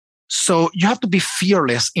So you have to be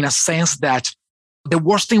fearless in a sense that the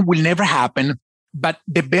worst thing will never happen, but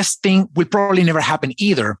the best thing will probably never happen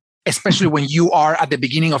either, especially when you are at the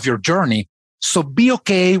beginning of your journey. So be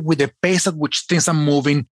okay with the pace at which things are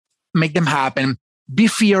moving, make them happen. Be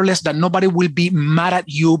fearless that nobody will be mad at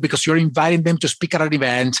you because you're inviting them to speak at an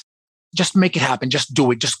event. Just make it happen. Just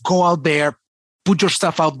do it. Just go out there, put your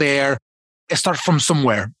stuff out there, start from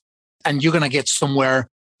somewhere. And you're going to get somewhere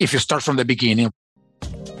if you start from the beginning.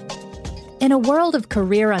 In a world of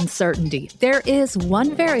career uncertainty, there is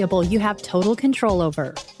one variable you have total control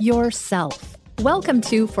over: yourself. Welcome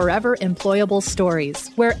to Forever Employable Stories,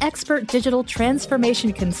 where expert digital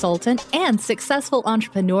transformation consultant and successful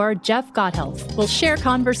entrepreneur Jeff Gothelf will share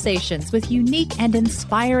conversations with unique and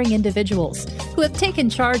inspiring individuals who have taken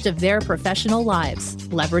charge of their professional lives,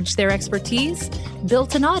 leveraged their expertise,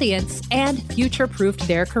 built an audience, and future-proofed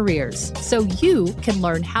their careers so you can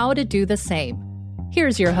learn how to do the same.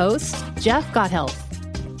 Here's your host, Jeff Gothelf.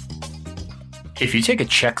 If you take a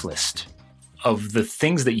checklist of the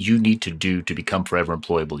things that you need to do to become forever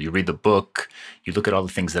employable, you read the book, you look at all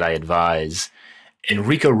the things that I advise,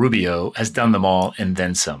 Enrique Rubio has done them all and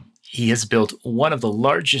then some. He has built one of the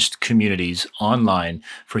largest communities online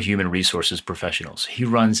for human resources professionals. He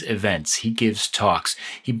runs events, he gives talks,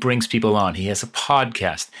 he brings people on, he has a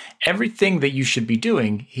podcast. Everything that you should be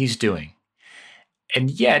doing, he's doing. And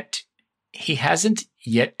yet, he hasn't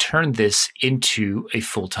yet turned this into a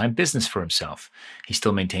full-time business for himself. He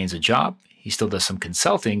still maintains a job. He still does some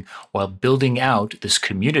consulting while building out this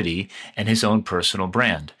community and his own personal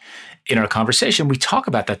brand. In our conversation, we talk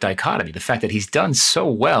about that dichotomy, the fact that he's done so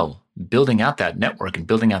well building out that network and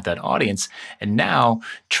building out that audience, and now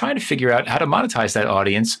trying to figure out how to monetize that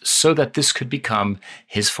audience so that this could become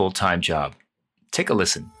his full-time job. Take a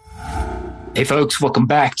listen. Hey folks, welcome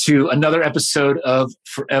back to another episode of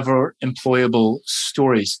Forever Employable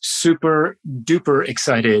Stories. Super duper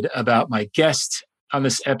excited about my guest on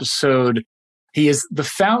this episode. He is the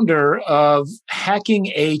founder of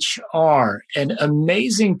Hacking HR, an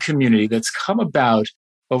amazing community that's come about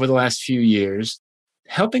over the last few years,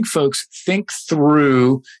 helping folks think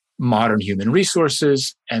through modern human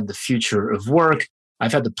resources and the future of work.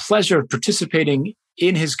 I've had the pleasure of participating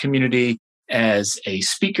in his community as a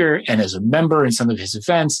speaker and as a member in some of his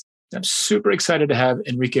events. I'm super excited to have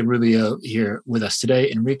Enrique Rubio here with us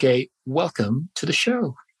today. Enrique, welcome to the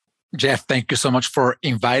show. Jeff, thank you so much for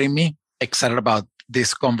inviting me. Excited about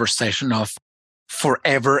this conversation of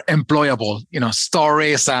forever employable,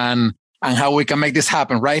 stories and how we can make this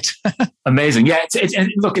happen, right? Amazing. Yeah.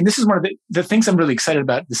 And look, and this is one of the things I'm really excited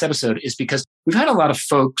about this episode is because we've had a lot of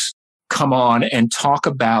folks come on and talk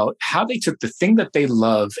about how they took the thing that they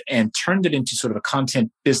love and turned it into sort of a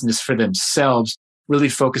content business for themselves, really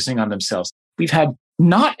focusing on themselves. We've had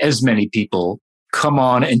not as many people come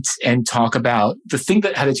on and talk about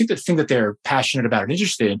how they took the thing that they're passionate about and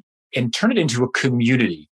interested in and turn it into a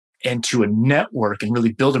community and to a network and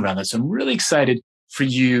really build around that. So I'm really excited for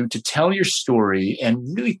you to tell your story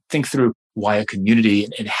and really think through why a community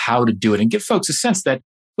and how to do it and give folks a sense that,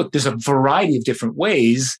 look, there's a variety of different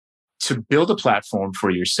ways to build a platform for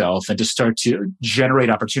yourself and to start to generate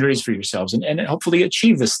opportunities for yourselves and hopefully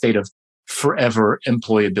achieve this state of forever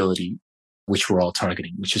employability, which we're all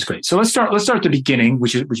targeting, which is great. So let's start at the beginning,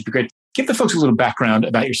 which would be great. Give the folks a little background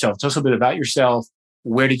about yourself. Tell us a little bit about yourself.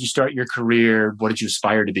 Where did you start your career? What did you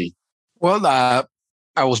aspire to be? Well,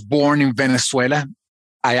 I was born in Venezuela.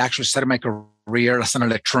 I actually started my career as an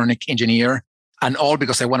electronic engineer, and all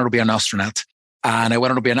because I wanted to be an astronaut. And I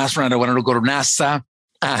wanted to be an astronaut. I wanted to go to NASA.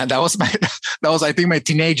 And that was I think my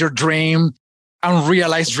teenager dream,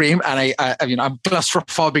 unrealized dream. And I'm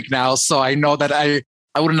claustrophobic now. So I know that I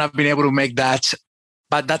wouldn't have been able to make that,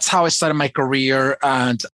 but that's how I started my career.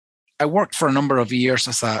 And I worked for a number of years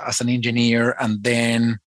as an engineer. And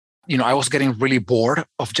then, I was getting really bored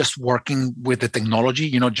of just working with the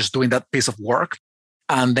technology, just doing that piece of work.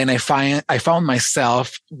 And then I found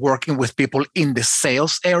myself working with people in the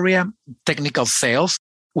sales area, technical sales,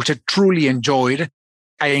 which I truly enjoyed.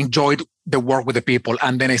 I enjoyed the work with the people.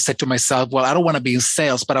 And then I said to myself, well, I don't want to be in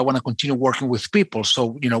sales, but I want to continue working with people.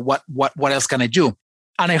 So, what else can I do?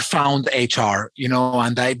 And I found HR,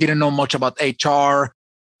 and I didn't know much about HR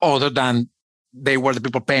other than they were the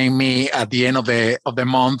people paying me at the end of the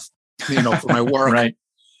month, for my work. Right.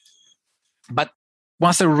 But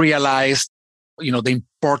once I realized, the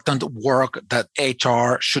important work that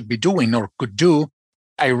HR should be doing or could do,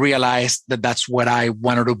 I realized that that's what I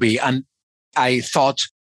wanted to be. And I thought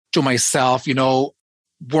to myself,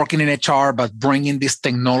 working in HR, but bringing this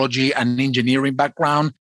technology and engineering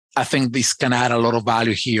background, I think this can add a lot of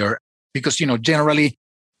value here because, generally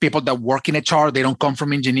people that work in HR, they don't come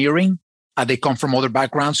from engineering. They come from other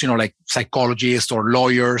backgrounds, like psychologists or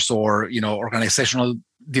lawyers or, organizational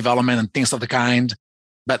development and things of the kind.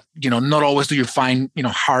 But, not always do you find,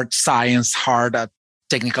 hard science, hard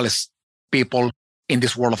technical people in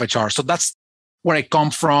this world of HR. So that's where I come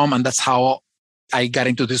from. And that's how I got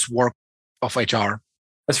into this work of HR.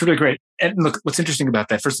 That's really great. And look, what's interesting about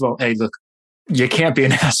that, first of all, hey, look, you can't be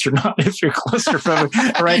an astronaut if you're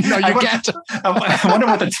claustrophobic, right? No, you can't. I wonder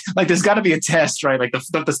what there's got to be a test, right? Like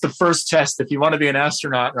that's the first test if you want to be an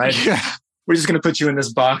astronaut, right? Yeah. We're just going to put you in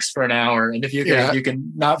this box for an hour. And if you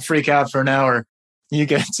can not freak out for an hour, you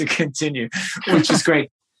get to continue, which is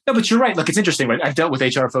great. No, but you're right. Look, it's interesting, right? I've dealt with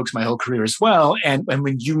HR folks my whole career as well. And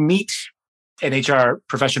when you meet an HR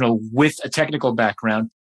professional with a technical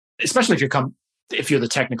background, especially if you're the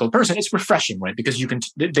technical person, it's refreshing, right? Because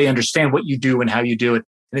they understand what you do and how you do it.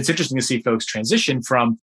 And it's interesting to see folks transition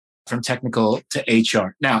from technical to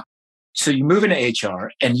HR. Now, so you move into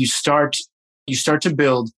HR and you start to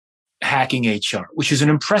build Hacking HR, which is an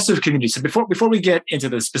impressive community. So before we get into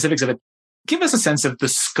the specifics of it, give us a sense of the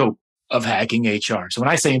scope of Hacking HR. So when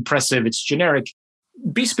I say impressive, it's generic.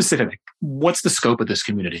 Be specific. What's the scope of this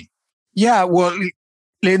community? Yeah, well,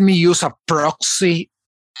 let me use a proxy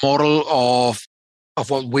model of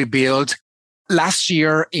what we built. Last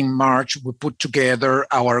year in March, we put together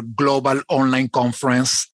our global online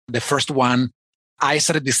conference, the first one. I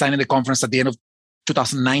started designing the conference at the end of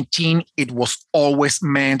 2019. It was always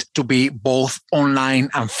meant to be both online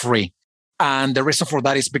and free. And the reason for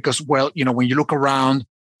that is because, when you look around,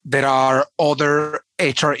 there are other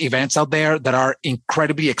HR events out there that are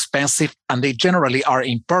incredibly expensive and they generally are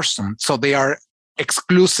in person. So they are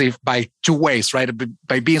exclusive by two ways, right?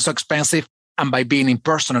 By being so expensive and by being in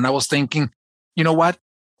person. And I was thinking, you know what?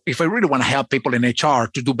 If I really want to help people in HR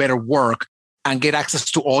to do better work and get access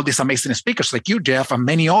to all these amazing speakers like you, Jeff, and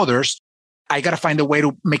many others, I got to find a way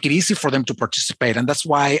to make it easy for them to participate. And that's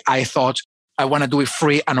why I thought I want to do it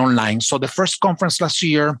free and online. So the first conference last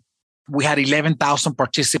year, we had 11,000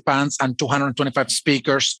 participants and 225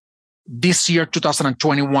 speakers. This year,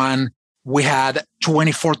 2021, we had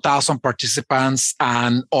 24,000 participants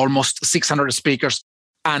and almost 600 speakers.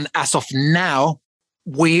 And as of now,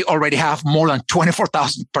 we already have more than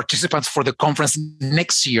 24,000 participants for the conference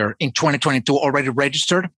next year in 2022 already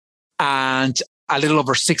registered and a little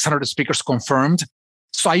over 600 speakers confirmed.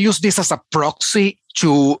 So I use this as a proxy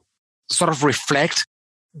to sort of reflect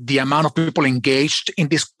the amount of people engaged in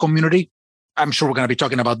this community. I'm sure we're going to be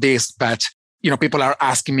talking about this, but people are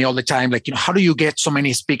asking me all the time, like, how do you get so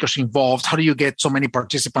many speakers involved? How do you get so many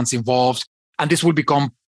participants involved? And this will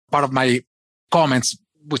become part of my comments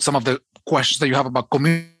with some of the questions that you have about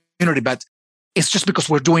community, but it's just because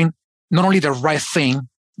we're doing not only the right thing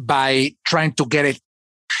by trying to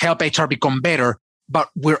help HR become better, but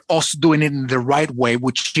we're also doing it in the right way,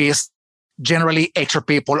 which is generally HR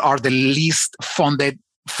people are the least funded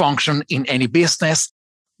function in any business.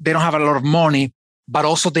 They don't have a lot of money, but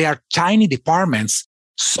also they are tiny departments.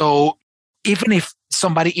 So even if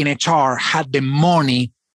somebody in HR had the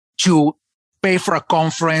money to pay for a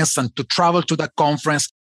conference and to travel to that conference,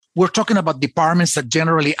 we're talking about departments that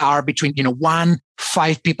generally are between,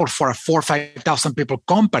 5 people for a 4,000 or 5,000 people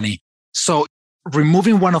company. So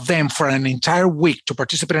removing one of them for an entire week to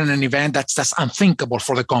participate in an event, that's unthinkable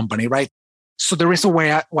for the company, right? So the reason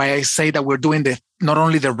why I say that we're doing not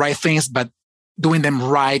only the right things, but doing them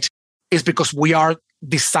right is because we are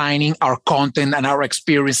designing our content and our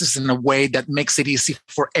experiences in a way that makes it easy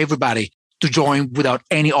for everybody to join without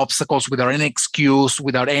any obstacles, without any excuse,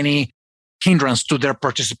 without any hindrance to their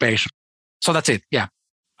participation. So that's it. Yeah.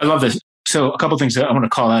 I love this. So a couple of things that I want to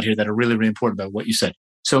call out here that are really, really important about what you said.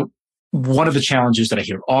 So one of the challenges that I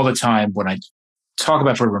hear all the time when I talk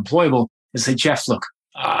about Forever Employable is say, Jeff, look,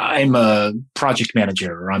 I'm a project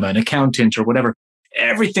manager or I'm an accountant or whatever.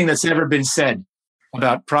 Everything that's ever been said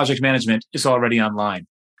about project management is already online.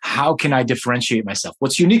 How can I differentiate myself?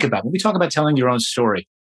 What's unique about it? When we talk about telling your own story,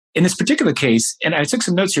 in this particular case, and I took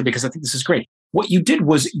some notes here because I think this is great. What you did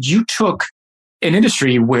was you took an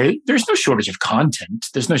industry where there's no shortage of content,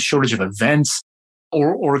 there's no shortage of events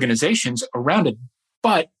or organizations around it,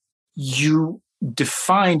 but you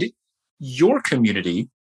defined your community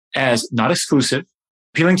as not exclusive,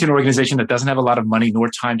 appealing to an organization that doesn't have a lot of money nor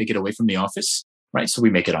time to get away from the office, right? So we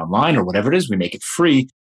make it online or whatever it is, we make it free.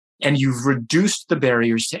 And you've reduced the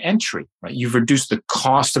barriers to entry, right? You've reduced the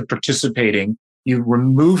cost of participating. You're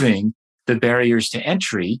removing the barriers to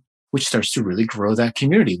entry, which starts to really grow that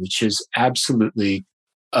community, which is absolutely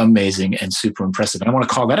amazing and super impressive. And I want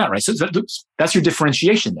to call that out, right? So that's your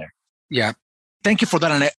differentiation there. Yeah. Thank you for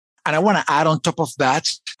that. And I want to add on top of that,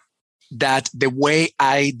 that the way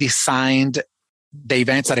I designed the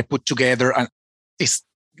events that I put together is,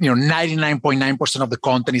 99.9% of the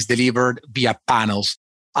content is delivered via panels.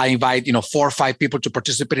 I invite, 4 or 5 people to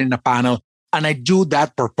participate in a panel. And I do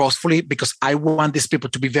that purposefully because I want these people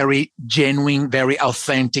to be very genuine, very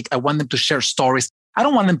authentic. I want them to share stories. I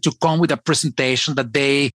don't want them to come with a presentation that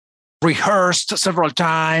they rehearsed several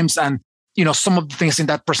times. And, some of the things in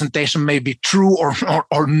that presentation may be true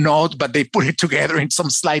or not, but they put it together in some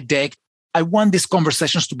slide deck. I want these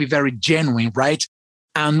conversations to be very genuine, right?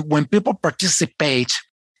 And when people participate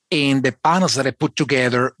in the panels that I put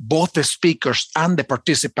together, both the speakers and the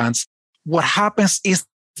participants, what happens is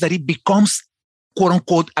that it becomes, quote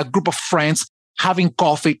unquote, a group of friends having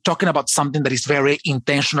coffee, talking about something that is very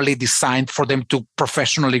intentionally designed for them to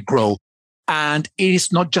professionally grow. And it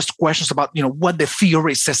is not just questions about, what the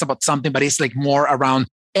theory says about something, but it's like more around,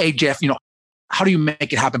 hey, Jeff, how do you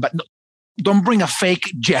make it happen? But no, don't bring a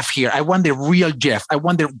fake Jeff here. I want the real Jeff. I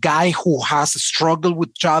want the guy who has struggled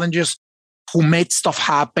with challenges, who made stuff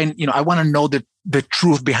happen. I want to know the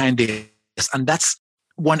truth behind this. And that's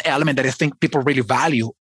one element that I think people really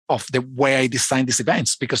value of the way I design these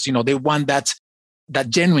events, because, they want that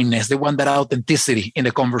genuineness. They want that authenticity in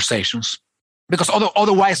the conversations. Because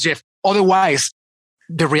otherwise, Jeff,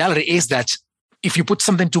 the reality is that if you put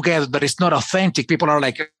something together that is not authentic, people are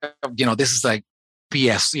like, this is like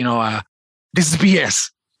BS, this is BS.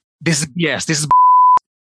 This is BS. This is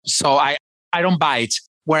so I don't buy it.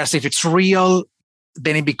 Whereas if it's real,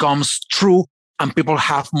 then it becomes true and people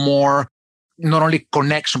have more, not only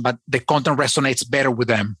connection, but the content resonates better with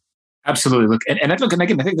them. Absolutely. Look, and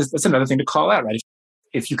again, I think that's another thing to call out, right?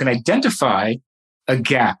 If you can identify a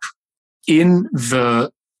gap in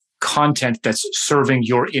the content that's serving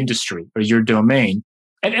your industry or your domain,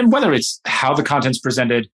 and whether it's how the content's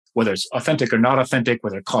presented, whether it's authentic or not authentic,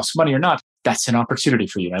 whether it costs money or not, that's an opportunity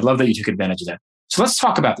for you. And I love that you took advantage of that. So let's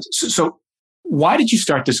talk about this. So why did you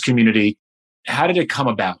start this community? How did it come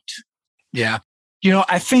about? Yeah.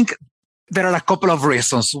 I think there are a couple of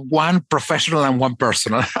reasons, one professional and one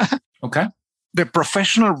personal. Okay. The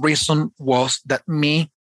professional reason was that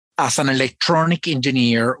me, as an electronic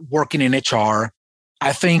engineer working in HR,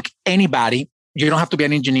 I think anybody, you don't have to be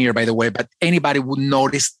an engineer, by the way, but anybody would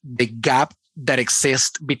notice the gap that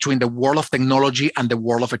exists between the world of technology and the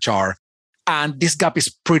world of HR. And this gap is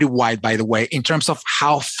pretty wide, by the way, in terms of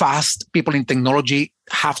how fast people in technology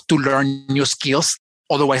have to learn new skills.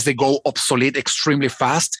 Otherwise, they go obsolete extremely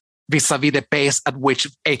fast vis-a-vis the pace at which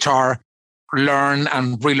HR learn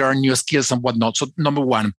and relearn new skills and whatnot. So number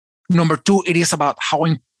one. Number two, it is about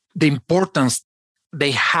the importance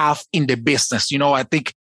they have in the business. I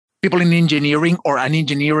think people in engineering or an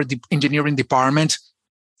engineering department,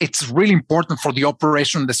 it's really important for the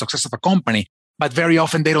operation and the success of a company. But very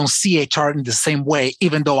often they don't see HR in the same way,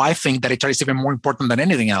 even though I think that HR is even more important than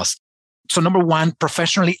anything else. So number one,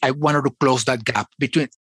 professionally, I wanted to close that gap between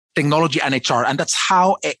technology and HR. And that's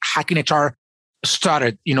how Hacking HR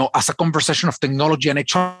started, as a conversation of technology and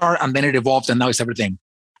HR, and then it evolved and now it's everything.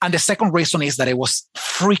 And the second reason is that I was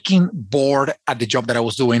freaking bored at the job that I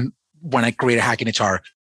was doing when I created Hacking HR.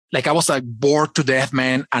 Like I was like bored to death,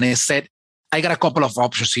 man. And I said, I got a couple of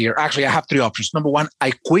options here. Actually, I have 3 options. Number one,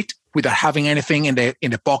 I quit without having anything in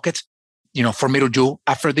the pocket, for me to do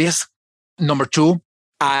after this. Number two,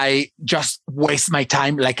 I just waste my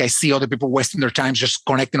time like I see other people wasting their time just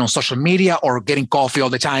connecting on social media or getting coffee all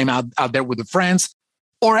the time out there with the friends.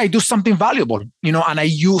 Or I do something valuable, and I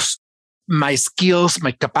use my skills,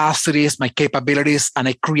 my capacities, my capabilities, and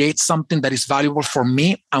I create something that is valuable for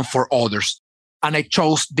me and for others. And I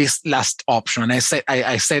chose this last option. And I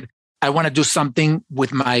said, I want to do something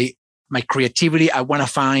with my creativity. I want to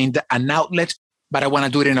find an outlet, but I want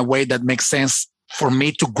to do it in a way that makes sense for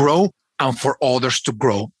me to grow and for others to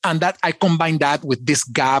grow. And that I combine that with this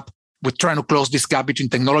gap, with trying to close this gap between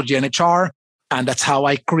technology and HR. And that's how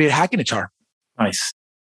I create Hacking HR. Nice.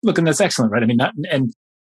 Look, and that's excellent, right? I mean, and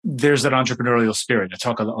there's that entrepreneurial spirit. I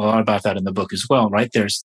talk a lot about that in the book as well, right?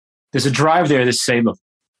 There's a drive there to say, look,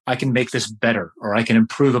 I can make this better, or I can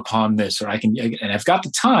improve upon this, or and I've got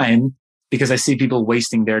the time because I see people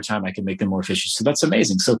wasting their time. I can make them more efficient. So that's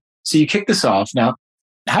amazing. So you kick this off. Now,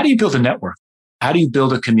 how do you build a network? How do you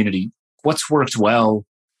build a community? What's worked well?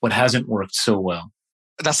 What hasn't worked so well?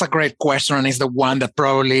 That's a great question. And it's the one that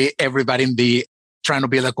probably everybody in the trying to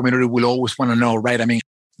build a community will always want to know, right? I mean,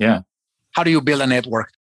 yeah. How do you build a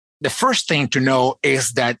network? The first thing to know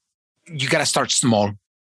is that you got to start small.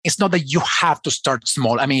 It's not that you have to start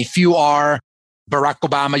small. I mean, if you are Barack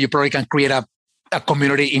Obama, you probably can create a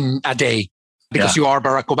community in a day because you are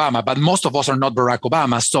Barack Obama. But most of us are not Barack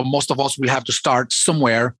Obama. So most of us will have to start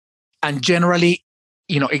somewhere. And generally,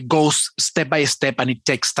 it goes step by step and it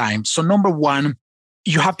takes time. So number one,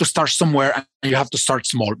 you have to start somewhere and you have to start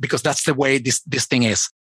small because that's the way this thing is.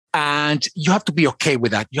 And you have to be okay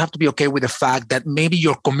with that. You have to be okay with the fact that maybe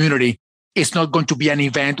your community is not going to be an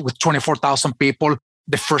event with 24,000 people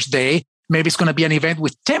the first day. Maybe it's going to be an event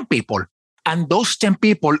with 10 people. And those 10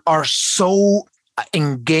 people are so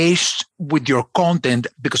engaged with your content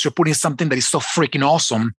because you're putting something that is so freaking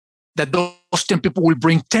awesome that those 10 people will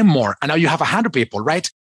bring 10 more. And now you have 100 people, right?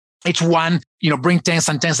 Each one, bring tens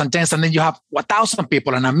and tens and tens. And then you have 1,000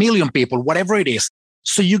 people and 1,000,000 people, whatever it is.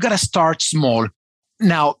 So you got to start small.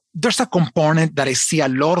 Now, there's a component that I see a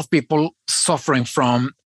lot of people suffering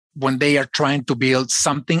from when they are trying to build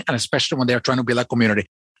something, and especially when they're trying to build a community.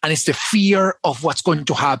 And it's the fear of what's going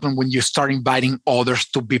to happen when you start inviting others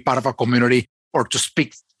to be part of a community or to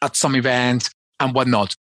speak at some event and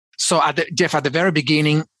whatnot. So Jeff, at the very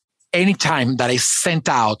beginning, anytime that I sent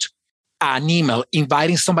out an email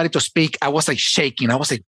inviting somebody to speak, I was like shaking. I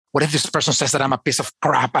was like, what if this person says that I'm a piece of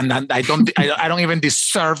crap and I don't even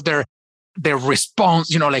deserve their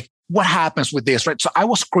response? Like what happens with this, right? So I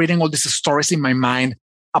was creating all these stories in my mind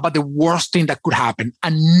about the worst thing that could happen,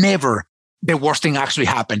 and never the worst thing actually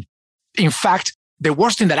happened. In fact, the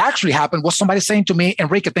worst thing that actually happened was somebody saying to me,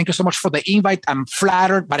 Enrique, thank you so much for the invite. I'm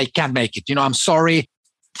flattered, but I can't make it. I'm sorry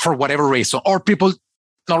for whatever reason, or people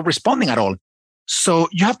not responding at all. So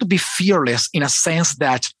you have to be fearless in a sense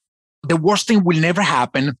that the worst thing will never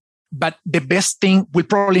happen, but the best thing will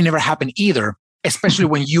probably never happen either, especially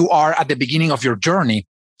when you are at the beginning of your journey.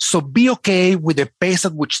 So be okay with the pace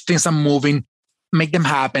at which things are moving, make them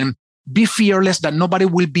happen. Be fearless that nobody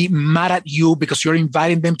will be mad at you because you're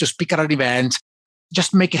inviting them to speak at an event.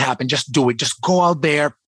 Just make it happen. Just do it. Just go out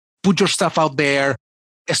there, put your stuff out there,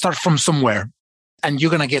 start from somewhere, and you're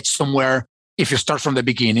going to get somewhere if you start from the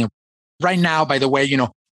beginning. Right now, by the way,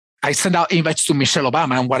 I send out invites to Michelle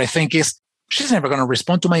Obama, and what I think is she's never going to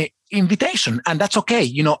respond to my invitation. And that's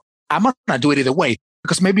okay. I'm not going to do it either way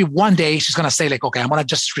because maybe one day she's going to say like, okay, I'm going to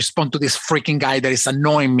just respond to this freaking guy that is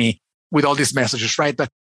annoying me with all these messages, right? But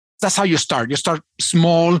that's how you start. You start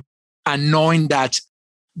small and knowing that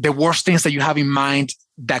the worst things that you have in mind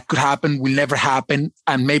that could happen will never happen.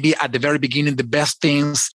 And maybe at the very beginning, the best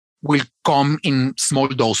things will come in small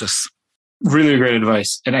doses. Really great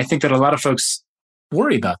advice. And I think that a lot of folks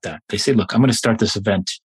worry about that. They say, look, I'm going to start this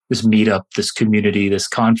event, this meetup, this community, this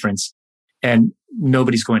conference, and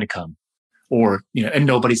nobody's going to come. Or, and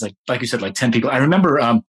nobody's like you said, like 10 people. I remember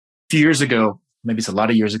a few years ago, maybe it's a lot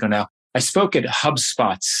of years ago now, I spoke at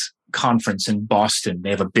HubSpot's conference in Boston. They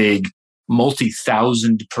have a big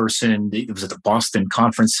multi-thousand person. It was at the Boston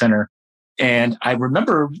Conference Center. And I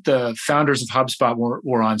remember the founders of HubSpot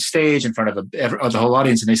were on stage in front of the whole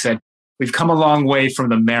audience. And they said, we've come a long way from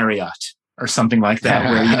the Marriott or something like that,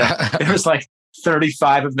 where, there was like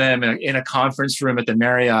 35 of them in a conference room at the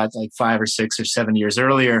Marriott, like 5 or 6 or 7 years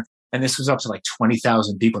earlier. And this was up to like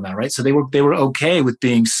 20,000 people now, right? So they were okay with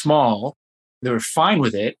being small. They were fine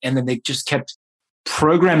with it. And then they just kept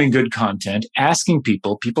programming good content, asking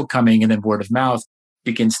people coming, and then word of mouth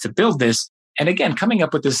begins to build this. And again, coming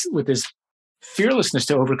up with this fearlessness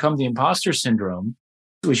to overcome the imposter syndrome,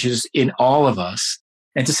 which is in all of us.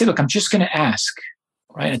 And to say, look, I'm just going to ask,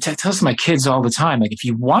 right? And I tell my kids all the time, like, if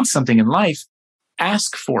you want something in life,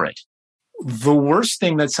 ask for it. The worst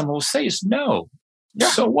thing that someone will say is no. Yeah.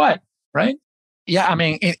 So what, right? Yeah, I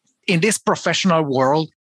mean, in this professional world,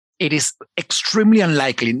 it is extremely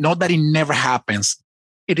unlikely, not that it never happens.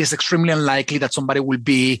 It is extremely unlikely that somebody will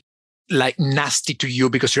be like nasty to you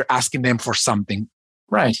because you're asking them for something.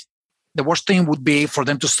 Right. The worst thing would be for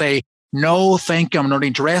them to say, no, thank you, I'm not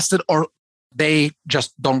interested, or they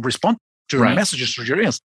just don't respond to your messages or your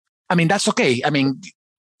emails. I mean, that's okay. I mean,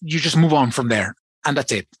 you just move on from there and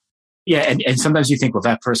that's it. Yeah. And sometimes you think, well,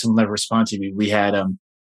 that person will never respond to me. We had,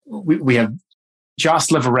 we have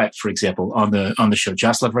Joss Leverett, for example, on the show.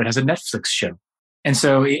 Joss Leverett has a Netflix show. And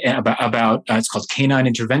so about it's called Canine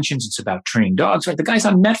Interventions. It's about training dogs, right? The guy's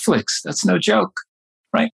on Netflix. That's no joke,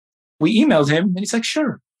 right? We emailed him and he's like,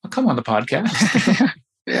 sure, I'll come on the podcast.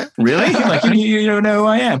 Yeah. Really? Like, you don't know who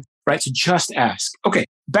I am, right? So just ask. Okay.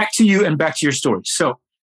 Back to you and back to your story. So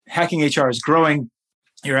Hacking HR is growing.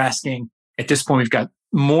 You're asking, at this point, we've got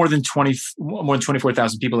more than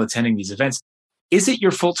 24,000 people attending these events. Is it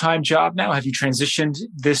your full-time job now? Have you transitioned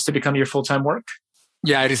this to become your full-time work?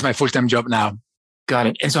 Yeah, it is my full-time job now. Got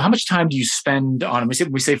it. And so how much time do you spend on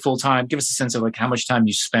it? We say full-time. Give us a sense of like how much time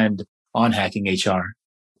you spend on Hacking HR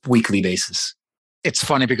weekly basis. It's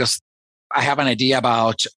funny because I have an idea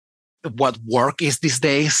about what work is these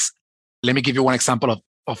days. Let me give you one example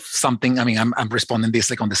of something. I mean, I'm responding this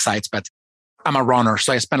like on the sites, but I'm a runner.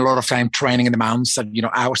 So I spend a lot of time training in the mountains and,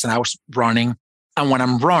 hours and hours running. And when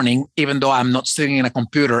I'm running, even though I'm not sitting in a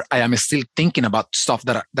computer, I am still thinking about stuff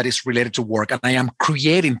that is related to work. And I am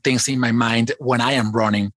creating things in my mind when I am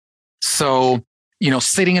running. So,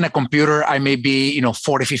 sitting in a computer, I may be,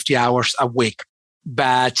 40, 50 hours a week.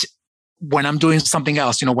 But when I'm doing something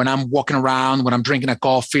else, when I'm walking around, when I'm drinking a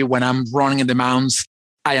coffee, when I'm running in the mountains,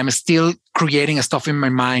 I am still creating stuff in my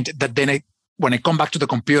mind that then when I come back to the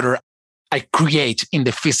computer, I create in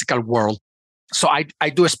the physical world. So I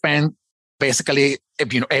do spend basically,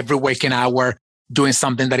 every waking hour doing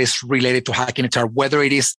something that is related to Hacking HR, whether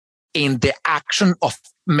it is in the action of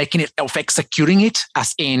executing it,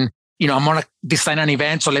 as in, I'm going to design an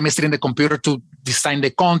event. So let me sit in the computer to design the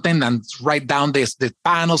content and write down the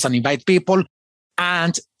panels and invite people.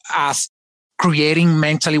 And as creating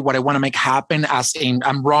mentally what I want to make happen, as in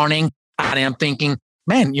I'm running and I'm thinking,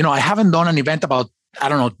 man, I haven't done an event about,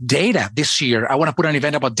 data this year. I want to put an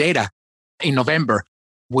event about data in November,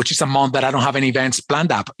 which is a month that I don't have any events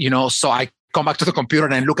planned up, So I come back to the computer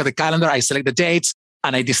and I look at the calendar, I select the dates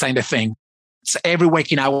and I design the thing. So every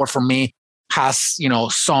waking hour for me has,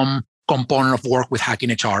 some component of work with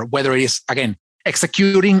Hacking HR, whether it is, again,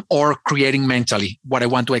 executing or creating mentally what I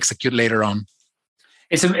want to execute later on.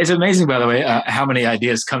 It's amazing, by the way, how many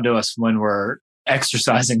ideas come to us when we're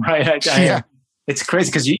exercising, right? Yeah. It's crazy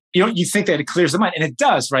because you think that it clears the mind, and it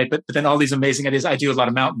does, right? But then all these amazing ideas. I do a lot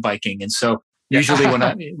of mountain biking, and so usually when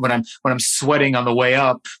I'm sweating on the way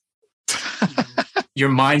up, your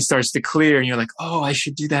mind starts to clear, and you're like, oh, I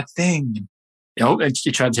should do that thing. And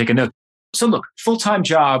you try to take a note. So look, full-time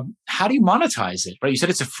job, how do you monetize it, right? You said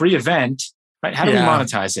it's a free event, right? How do we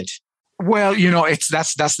monetize it? Well,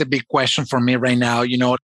 that's the big question for me right now.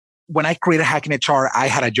 When I created Hacking HR, I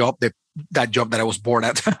had a job, that job that I was bored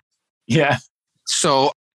at. Yeah.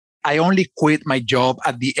 So I only quit my job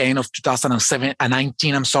at the end of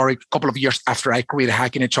 2019, a couple of years after I created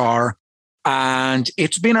Hacking HR. And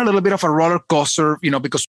it's been a little bit of a roller coaster,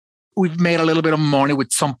 because we've made a little bit of money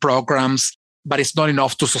with some programs, but it's not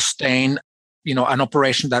enough to sustain, an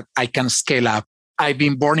operation that I can scale up. I've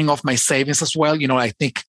been burning off my savings as well. I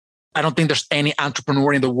don't think there's any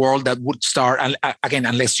entrepreneur in the world that would start, and again,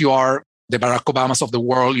 unless you are the Barack Obamas of the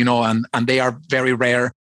world, and they are very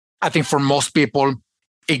rare. I think for most people,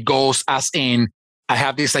 it goes as in, I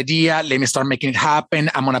have this idea, let me start making it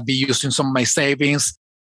happen. I'm going to be using some of my savings.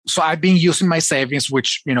 So I've been using my savings,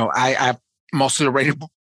 which, I've mostly already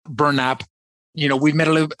burned up. We made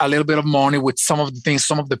a little bit of money with some of the things,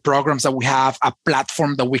 some of the programs that we have, a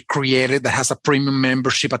platform that we created that has a premium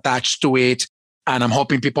membership attached to it. And I'm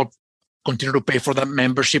hoping people continue to pay for that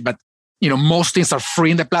membership. But, most things are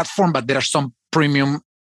free in the platform, but there are some premium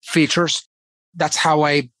features. That's how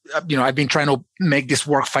I've been trying to make this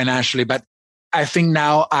work financially. But I think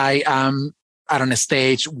now I am at a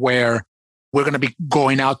stage where we're going to be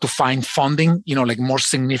going out to find funding, like more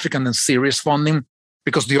significant and serious funding,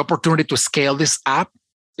 because the opportunity to scale this app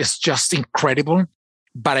is just incredible.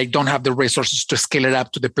 But I don't have the resources to scale it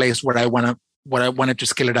up to the place where I wanted to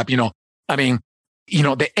scale it up.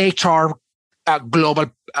 The HR global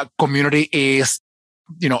community is,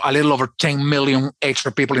 a little over 10 million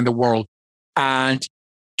HR people in the world. And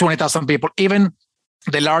 20,000 people. Even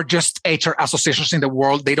the largest HR associations in the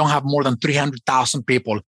world, they don't have more than 300,000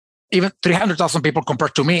 people. Even 300,000 people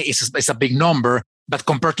compared to me is a big number, but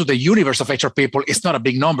compared to the universe of HR people, it's not a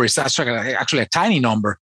big number. It's actually a tiny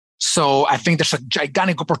number. So I think there's a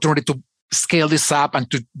gigantic opportunity to scale this up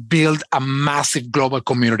and to build a massive global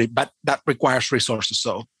community, but that requires resources.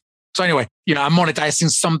 So anyway, I'm monetizing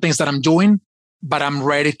some things that I'm doing, but I'm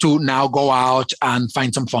ready to now go out and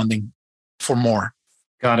find some funding for more.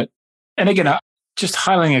 Got it. And again, just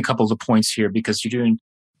highlighting a couple of the points here, because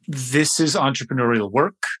this is entrepreneurial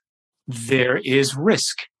work. There is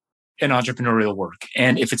risk in entrepreneurial work.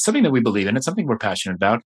 And if it's something that we believe in, it's something we're passionate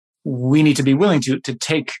about, we need to be willing to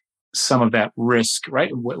take some of that risk,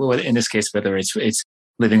 right? In this case, whether it's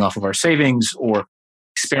living off of our savings or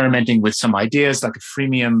experimenting with some ideas like a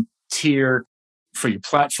freemium tier for your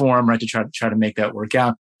platform, right? To try to make that work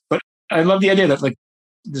out. But I love the idea that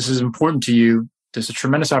this is important to you. There's a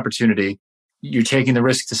tremendous opportunity. You're taking the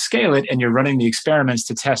risk to scale it, and you're running the experiments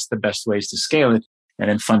to test the best ways to scale it. And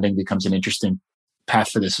then funding becomes an interesting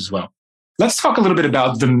path for this as well. Let's talk a little bit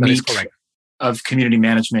about the meat of community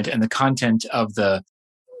management and the content of the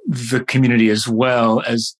community as well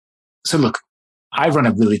as. So look, I run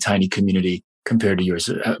a really tiny community compared to yours,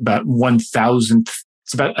 about 1,000th.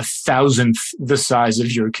 It's about 1,000th the size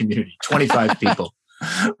of your community, 25 people,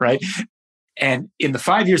 right? And in the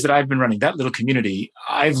 5 years that I've been running that little community,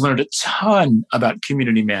 I've learned a ton about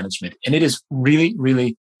community management. And it is really,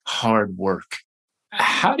 really hard work.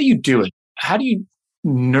 How do you do it? How do you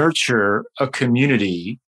nurture a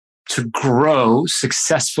community to grow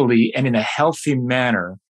successfully and in a healthy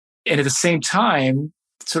manner? And at the same time,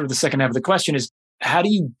 sort of the second half of the question is, how do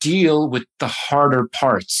you deal with the harder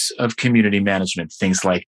parts of community management? Things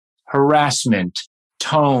like harassment,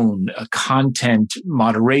 tone, content,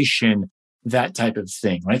 moderation, that type of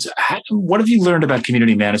thing, right? So what have you learned about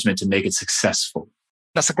community management to make it successful?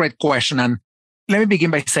 That's a great question. And let me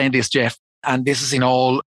begin by saying this, Jeff, and this is in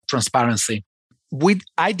all transparency.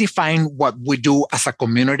 I define what we do as a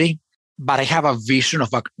community, but I have a vision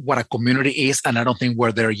of what a community is, and I don't think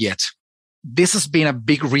we're there yet. This has been a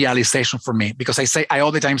big realization for me because I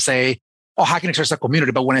all the time say, oh, Hacking Excel is a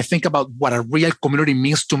community. But when I think about what a real community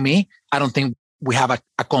means to me, I don't think we have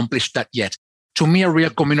accomplished that yet. To me, a real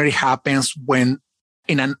community happens when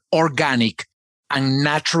in an organic and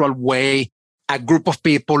natural way, a group of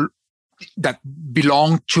people that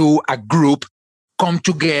belong to a group come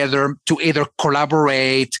together to either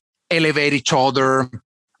collaborate, elevate each other,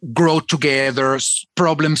 grow together,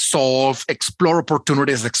 problem solve, explore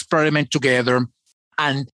opportunities, experiment together.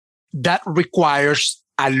 And that requires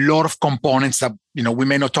a lot of components that, we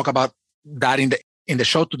may not talk about that in the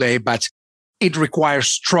show today, but it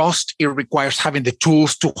requires trust. It requires having the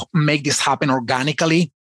tools to make this happen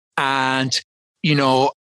organically. And,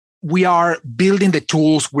 we are building the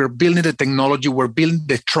tools, we're building the technology, we're building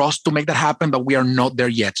the trust to make that happen, but we are not there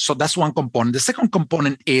yet. So that's one component. The second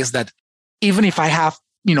component is that even if I have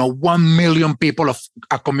 1 million people of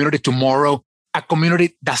a community tomorrow, a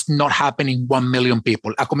community does not happen in 1 million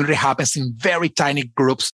people. A community happens in very tiny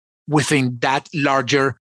groups within that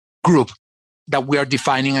larger group that we are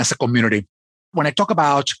defining as a community. When I talk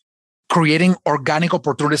about creating organic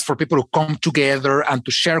opportunities for people to come together and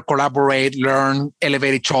to share, collaborate, learn,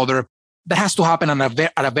 elevate each other, that has to happen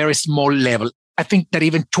at a very small level. I think that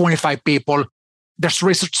even 25 people, there's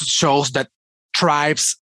research that shows that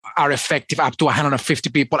tribes are effective up to 150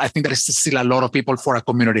 people. I think that is still a lot of people for a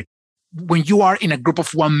community. When you are in a group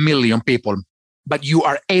of 1 million people, but you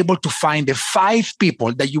are able to find the 5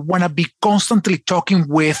 people that you want to be constantly talking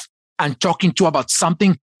with and talking to about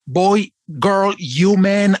something, boy, girl, you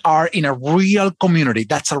men are in a real community.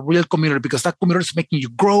 That's a real community because that community is making you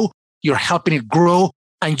grow. You're helping it grow.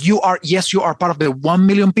 And you are part of the 1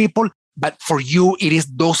 million people, but for you, it is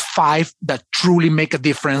those 5 that truly make a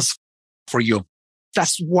difference for you.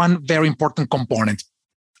 That's one very important component.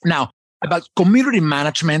 Now, about community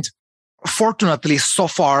management, fortunately, so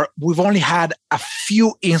far, we've only had a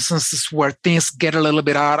few instances where things get a little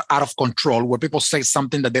bit out of control, where people say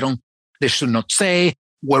something that they should not say,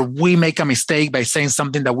 where we make a mistake by saying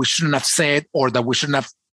something that we shouldn't have said or that we shouldn't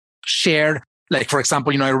have shared. Like, for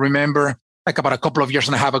example, I remember like about a couple of years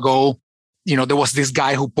and a half ago, there was this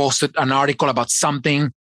guy who posted an article about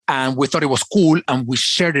something and we thought it was cool and we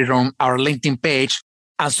shared it on our LinkedIn page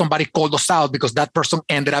and somebody called us out because that person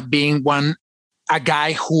ended up being a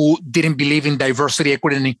guy who didn't believe in diversity,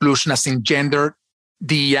 equity, and inclusion as in gender,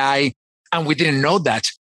 DEI, and we didn't know that.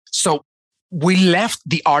 So we left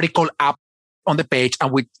the article up on the page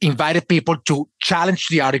and we invited people to challenge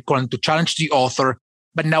the article and to challenge the author.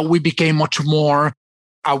 But now we became much more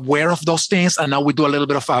aware of those things. And now we do a little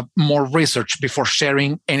bit of more research before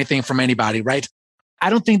sharing anything from anybody, right?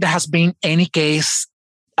 I don't think there has been any case,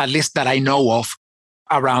 at least that I know of,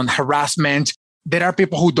 around harassment. There are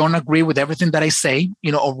people who don't agree with everything that I say,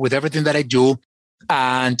 or with everything that I do.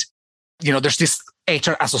 And, there's this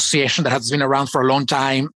HR association that has been around for a long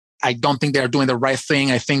time. I don't think they're doing the right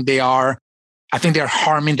thing. I think they are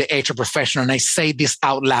harming the HR profession. And I say this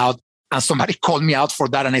out loud and somebody called me out for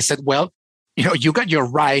that. And I said, well, you got your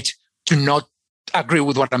right to not agree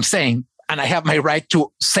with what I'm saying. And I have my right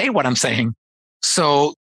to say what I'm saying.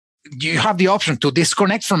 So you have the option to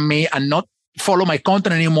disconnect from me and not follow my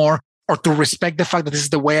content anymore, or to respect the fact that this is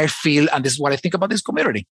the way I feel and this is what I think about this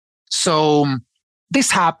community. So this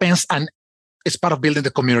happens and it's part of building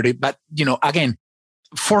the community. But, again,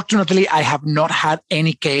 fortunately, I have not had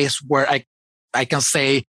any case where I can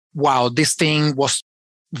say, wow, this thing was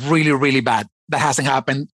really, really bad. That hasn't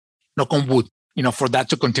happened. Knock on wood, for that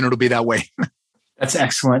to continue to be that way. That's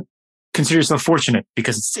excellent. Consider yourself fortunate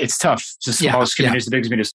because it's tough. It's the smallest communities, the biggest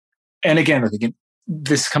communities. And again,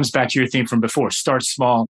 this comes back to your theme from before. Start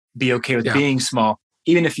small, be okay with being small.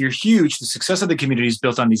 Even if you're huge, the success of the community is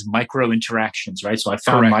built on these micro interactions, right? So I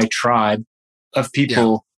found my tribe of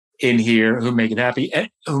people in here who make it happy, and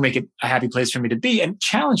who make it a happy place for me to be. And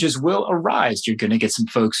challenges will arise. You're going to get some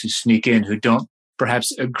folks who sneak in who don't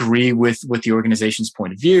perhaps agree with the organization's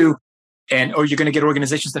point of view, or you're going to get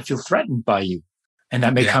organizations that feel threatened by you, and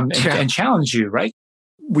that may come and challenge you, right?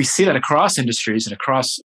 We see that across industries and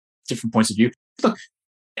across different points of view. Look,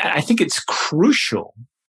 I think it's crucial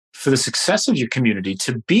for the success of your community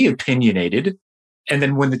to be opinionated. And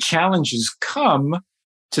then when the challenges come,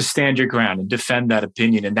 to stand your ground and defend that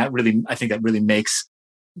opinion. And I think that really makes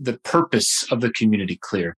the purpose of the community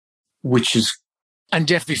clear, which is. And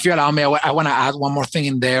Jeff, if you allow me, I want to add one more thing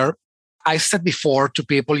in there. I said before to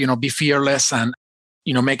people, be fearless and,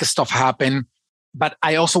 make stuff happen. But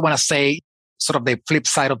I also want to say sort of the flip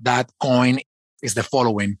side of that coin is the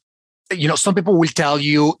following. Some people will tell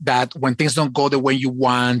you that when things don't go the way you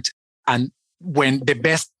want, and when the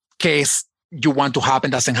best case you want to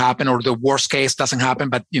happen doesn't happen, or the worst case doesn't happen,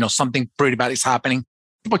 but something pretty bad is happening,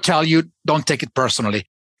 people tell you, don't take it personally.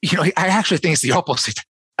 I actually think it's the opposite.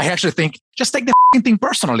 I actually think just take the thing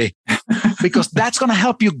personally, because that's going to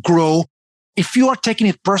help you grow. If you are taking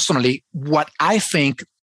it personally, what I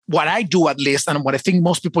do at least, and what I think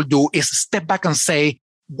most people do, is step back and say,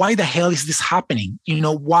 why the hell is this happening?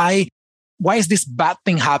 Why is this bad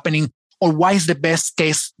thing happening? Or why is the best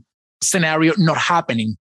case scenario not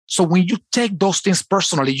happening? So when you take those things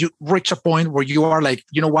personally, you reach a point where you are like,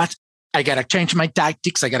 you know what? I got to change my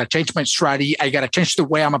tactics. I got to change my strategy. I got to change the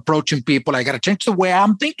way I'm approaching people. I got to change the way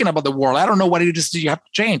I'm thinking about the world. I don't know what it is that you have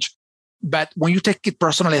to change. But when you take it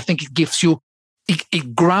personally, I think it gives you,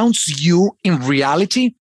 it grounds you in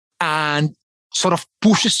reality and sort of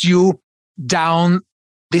pushes you down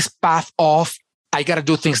this path of, I got to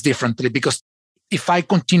do things differently, because if I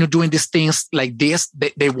continue doing these things like this,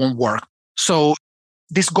 they won't work. So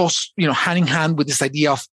this goes, hand in hand with this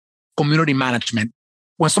idea of community management.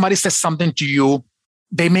 When somebody says something to you,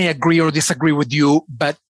 they may agree or disagree with you,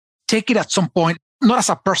 but take it at some point, not as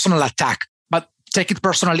a personal attack, but take it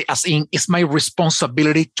personally as in, it's my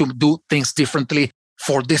responsibility to do things differently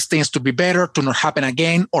for these things to be better, to not happen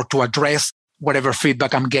again, or to address whatever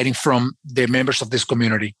feedback I'm getting from the members of this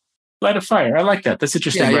community. Light a fire. I like that. That's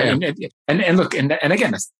interesting. Yeah, right? yeah. And look, and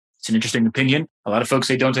again, it's an interesting opinion. A lot of folks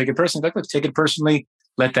say don't take it personally. Like, look, take it personally.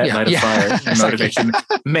 Let that light a fire and motivation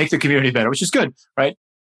make the community better, which is good, right?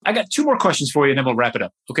 I got 2 more questions for you, and then we'll wrap it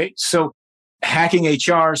up. Okay. So hacking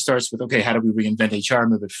HR starts with, okay, how do we reinvent HR,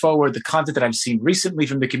 move it forward? The content that I've seen recently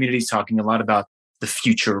from the community is talking a lot about the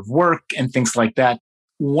future of work and things like that.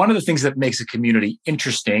 One of the things that makes a community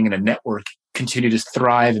interesting and a network continue to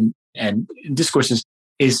thrive and discourses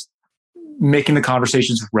is making the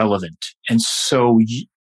conversations relevant. And so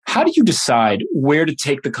how do you decide where to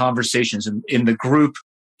take the conversations in the group,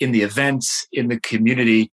 in the events, in the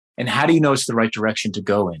community? And how do you know it's the right direction to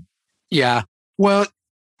go in? Yeah. Well,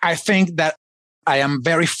 I think that I am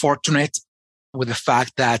very fortunate with the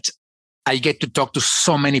fact that I get to talk to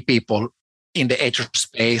so many people in the HR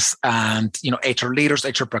space and, HR leaders,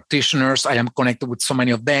 HR practitioners. I am connected with so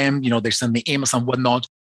many of them. They send me emails and whatnot.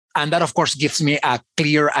 And that, of course, gives me a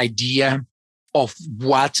clear idea of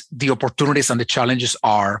what the opportunities and the challenges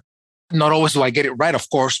are. Not always do I get it right, of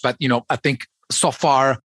course, but, I think so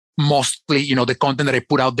far, mostly, the content that I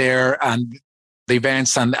put out there and the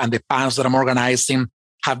events and the panels that I'm organizing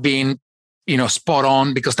have been, spot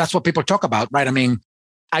on, because that's what people talk about, right? I mean,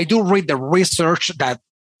 I do read the research that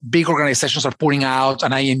big organizations are putting out,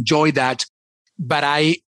 and I enjoy that, but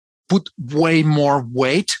I put way more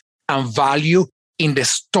weight and value in the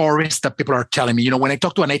stories that people are telling me. When I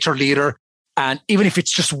talk to an HR leader, and even if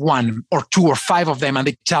it's just 1 or 2 or 5 of them, and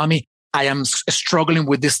they tell me, I am struggling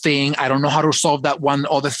with this thing, I don't know how to solve that one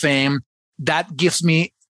other thing, that gives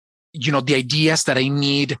me, the ideas that I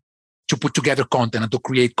need to put together content and to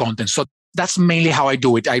create content. So that's mainly how I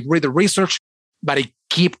do it. I read the research, but I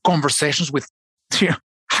keep conversations with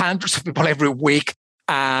hundreds of people every week.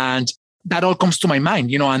 And that all comes to my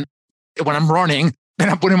mind, and when I'm running, then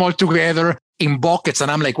I put them all together in buckets.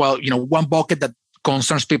 And I'm like, well, one bucket that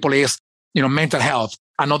concerns people is, mental health.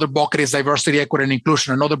 Another bucket is diversity, equity, and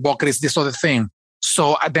inclusion. Another bucket is this other thing.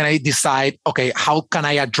 So then I decide, okay, how can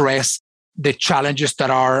I address the challenges that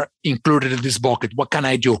are included in this bucket? What can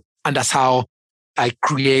I do? And that's how I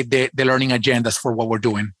create the learning agendas for what we're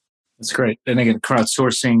doing. That's great. And again,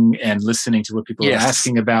 crowdsourcing and listening to what people are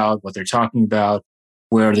asking about, what they're talking about,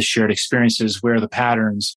 where are the shared experiences, where are the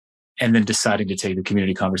patterns, and then deciding to take the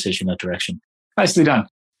community conversation in that direction. Nicely done.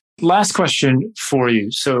 Last question for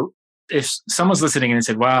you. So if someone's listening and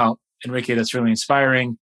said, wow, Enrique, that's really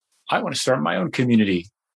inspiring. I want to start my own community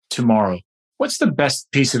tomorrow. What's the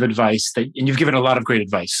best piece of advice and you've given a lot of great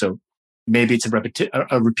advice. So maybe it's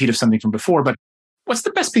a repeat of something from before, but what's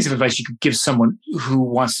the best piece of advice you could give someone who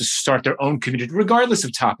wants to start their own community, regardless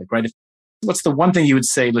of topic, right? What's the one thing you would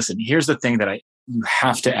say, listen, here's the thing that you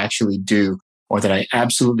have to actually do, or that I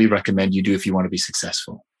absolutely recommend you do if you want to be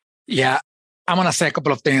successful? Yeah, I'm going to say a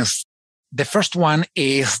couple of things. The first one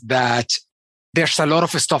is that there's a lot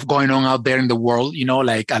of stuff going on out there in the world,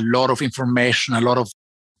 like a lot of information, a lot of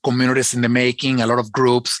communities in the making, a lot of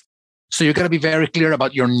groups. So you got to be very clear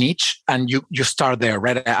about your niche, and you start there,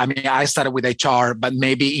 right? I mean, I started with HR, but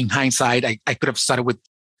maybe in hindsight, I could have started with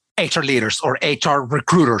HR leaders or HR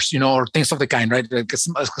recruiters, or things of the kind, right? Like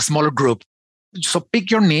a smaller group. So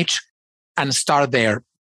pick your niche and start there.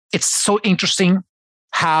 It's so interesting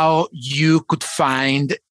how you could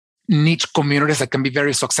find niche communities that can be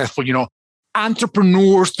very successful,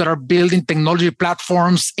 entrepreneurs that are building technology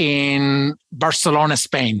platforms in Barcelona,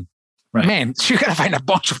 Spain. Right. Man, you're going to find a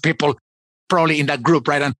bunch of people probably in that group,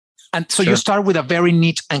 right? And so you start with a very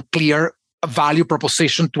niche and clear value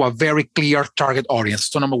proposition to a very clear target audience.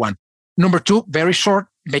 So number one. Number two, very short,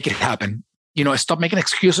 make it happen. Stop making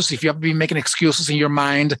excuses. If you have been making excuses in your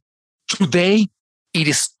mind, today, it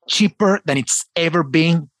is cheaper than it's ever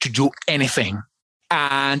been to do anything.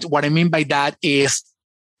 And what I mean by that is,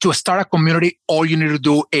 to start a community, all you need to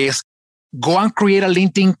do is go and create a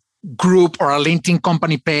LinkedIn group or a LinkedIn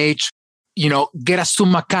company page, get a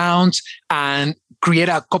Zoom account and create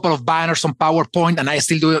a couple of banners on PowerPoint. And I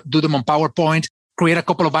still do them on PowerPoint. Create a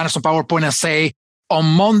couple of banners on PowerPoint and say, on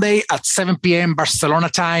Monday at 7 p.m. Barcelona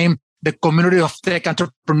time, the community of tech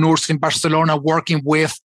entrepreneurs in Barcelona working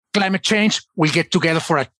with climate change will get together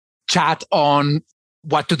for a chat on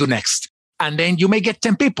what to do next. And then you may get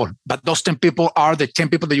 10 people, but those 10 people are the 10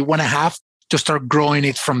 people that you want to have to start growing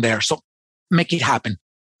it from there. So make it happen.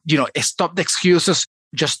 Stop the excuses.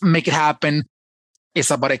 Just make it happen. It's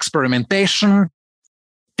about experimentation.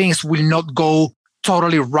 Things will not go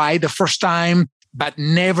totally right the first time, but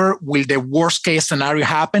never will the worst case scenario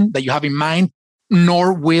happen that you have in mind,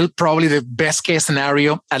 nor will probably the best case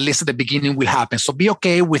scenario, at least at the beginning, will happen. So be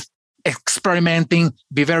okay with experimenting,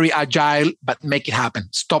 be very agile, but make it happen.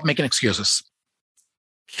 Stop making excuses.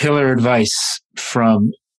 Killer advice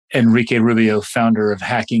from Enrique Rubio, founder of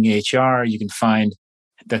Hacking HR. You can find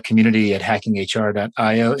the community at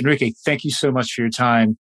hackinghr.io. Enrique, thank you so much for your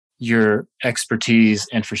time, your expertise,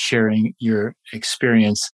 and for sharing your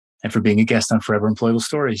experience and for being a guest on Forever Employable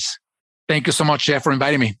Stories. Thank you so much, Jeff, for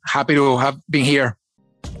inviting me. Happy to have been here.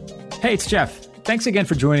 Hey, it's Jeff. Thanks again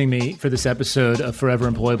for joining me for this episode of Forever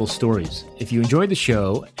Employable Stories. If you enjoyed the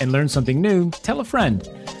show and learned something new, tell a friend.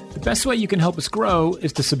 The best way you can help us grow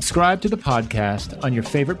is to subscribe to the podcast on your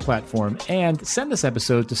favorite platform and send this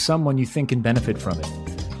episode to someone you think can benefit from it.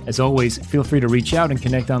 As always, feel free to reach out and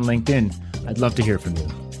connect on LinkedIn. I'd love to hear from you.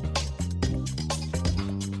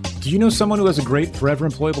 Do you know someone who has a great Forever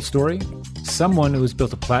Employable story? Someone who has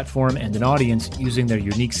built a platform and an audience using their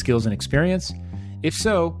unique skills and experience? If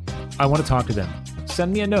so, I want to talk to them.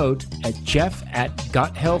 Send me a note at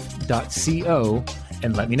jeff@gothealth.co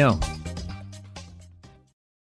and let me know.